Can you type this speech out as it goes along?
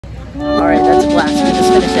All right, that's a blast. We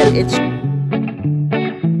just finished it.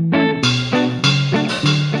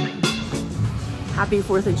 Happy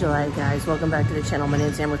 4th of July, guys. Welcome back to the channel. My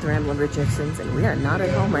name's Sam with the Ramblin' Richardsons, and we are not at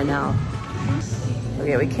home right now.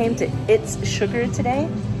 Okay, we came to It's Sugar today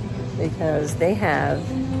because they have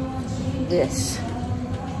this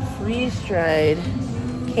freeze-dried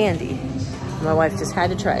candy. My wife just had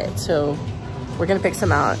to try it, so we're gonna pick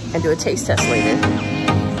some out and do a taste test later.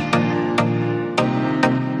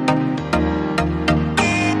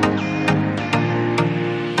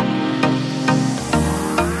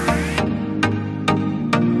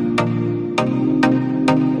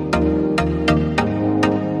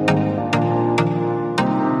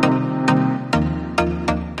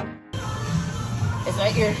 Is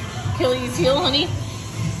that your Achilles heel, honey?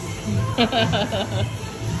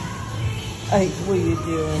 Hey, what are you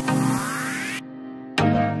doing?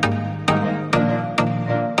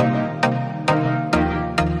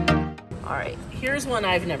 All right, here's one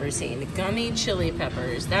I've never seen. Gummy chili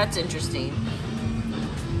peppers. That's interesting.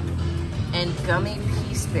 And gummy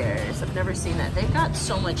peace bears. I've never seen that. They've got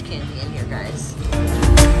so much candy in here, guys.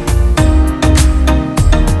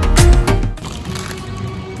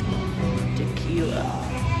 Tequila.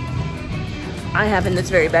 I have in this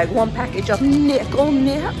very bag 1 package of nickel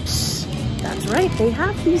nips. That's right, they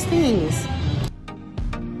have these things.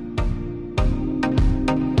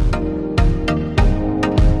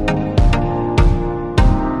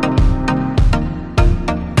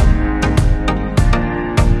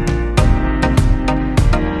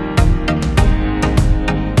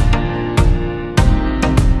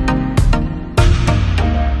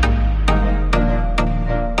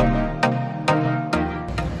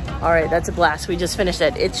 All right, that's a blast. We just finished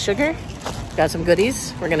at It's Sugar. Got some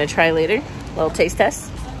goodies. We're gonna try later. Little taste test.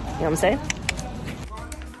 You know what I'm saying?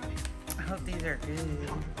 I hope these are good.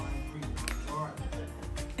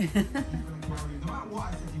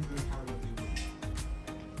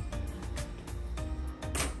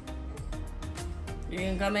 You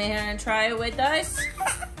can come in here and try it with us?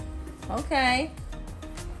 Okay.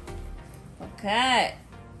 Okay.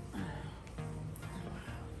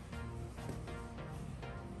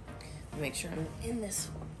 Make sure I'm in this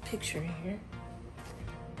picture here.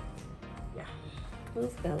 Yeah.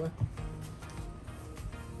 Move, Bella.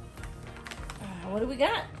 What do we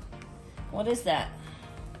got? What is that?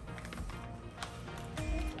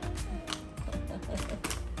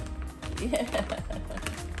 Yeah.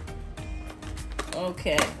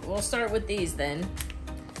 Okay, we'll start with these then.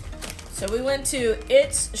 So we went to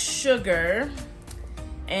It's Sugar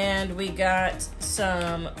and we got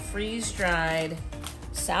some freeze-dried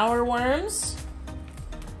sour worms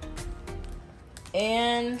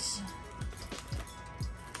and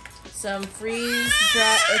some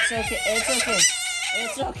freeze-dried,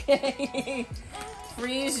 it's okay,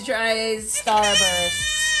 freeze-dried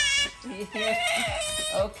Starburst. Yeah.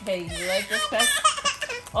 Okay, you like this pack?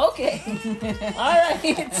 Okay, all right.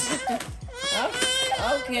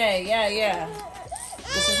 Okay, yeah.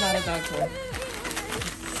 This is not a dog toy.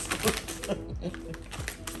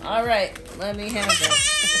 All right, let me have it.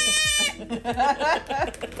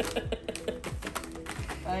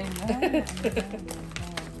 I know.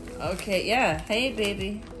 Okay, yeah. Hey,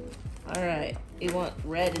 baby. All right. You want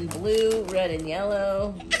red and blue, red and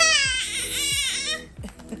yellow.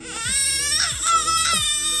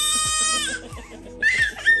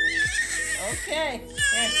 Okay.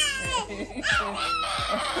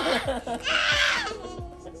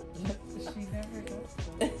 She never does.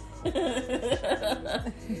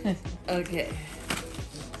 Okay.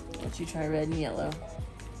 Why don't you try red and yellow?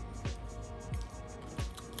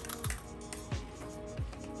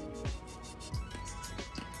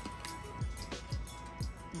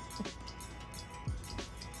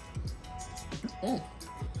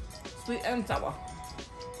 Sweet and sour.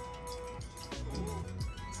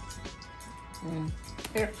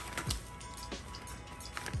 Here.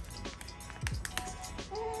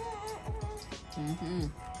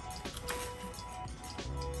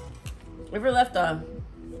 Ever left a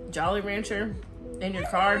Jolly Rancher in your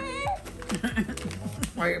car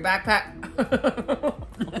or your backpack?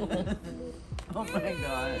 Oh my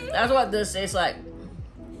god. That's what this tastes like.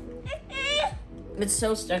 It's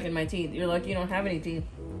so stuck in my teeth. You're like, you don't have any teeth.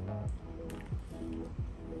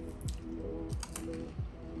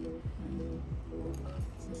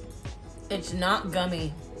 It's not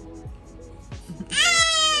gummy.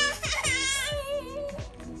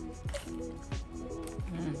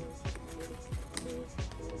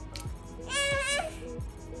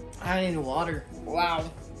 I need water. Wow.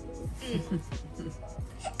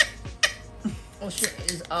 Oh shit,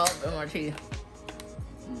 is all in my teeth.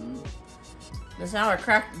 That's how I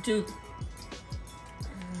cracked the tooth.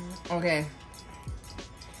 Okay.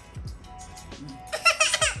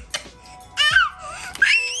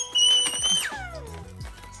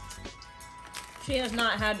 She has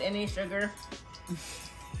not had any sugar.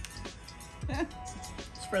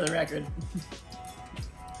 It's for the record.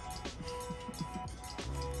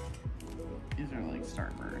 These are like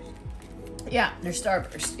Starburst. Yeah, they're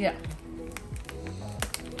Starburst. Yeah.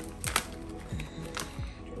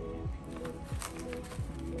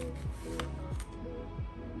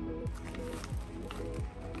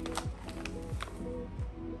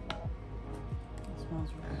 It smells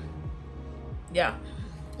red. Yeah.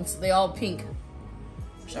 They all pink.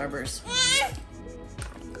 Starburst.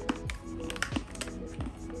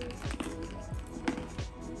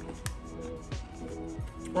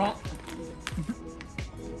 Well,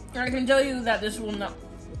 I can tell you that this will not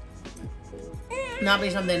be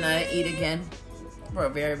something I eat again for a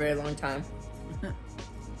very, very long time.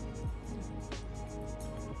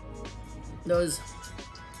 Those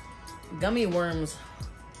gummy worms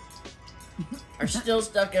are still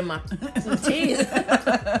stuck in my teeth.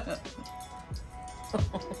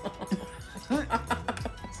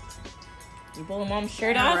 You pull the mom's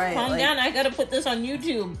shirt off? Right, Calm like... down. I gotta put this on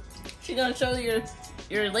YouTube. She gonna show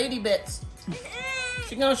your lady bits.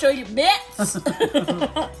 She gonna show you bits.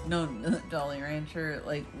 No, Dolly Rancher,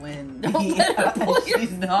 like when Don't let her pull your...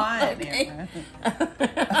 she's not. Okay.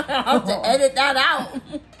 I'll have to edit that out.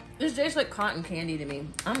 This tastes like cotton candy to me.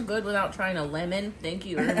 I'm good without trying a lemon. Thank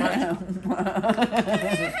you very much.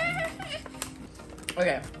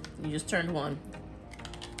 Okay, you just turned one.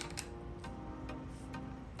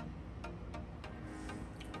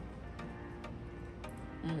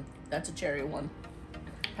 That's a cherry one.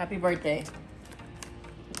 Happy birthday.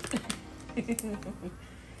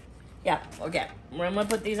 Yeah, okay. We're gonna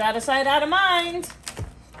put these out of sight, out of mind.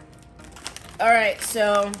 All right,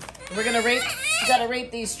 so we're gonna rate, we gotta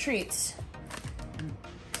rate these treats.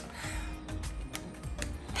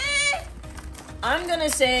 I'm gonna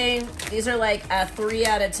say these are like a 3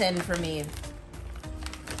 out of 10 for me.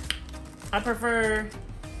 I prefer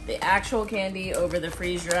the actual candy over the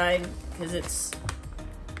freeze-dried because it's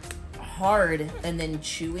hard and then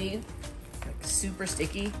chewy, like super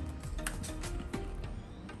sticky.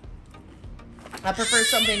 I prefer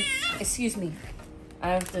something, excuse me, I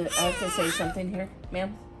have to say something here,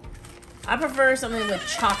 ma'am. I prefer something with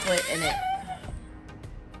chocolate in it.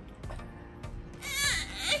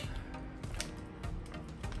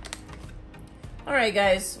 All right,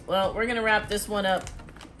 guys. Well, we're gonna wrap this one up.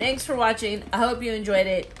 Thanks for watching. I hope you enjoyed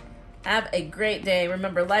it. Have a great day.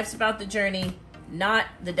 Remember, life's about the journey, not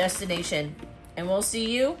the destination. And we'll see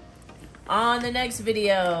you on the next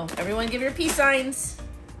video. Everyone give your peace signs.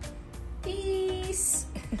 Peace.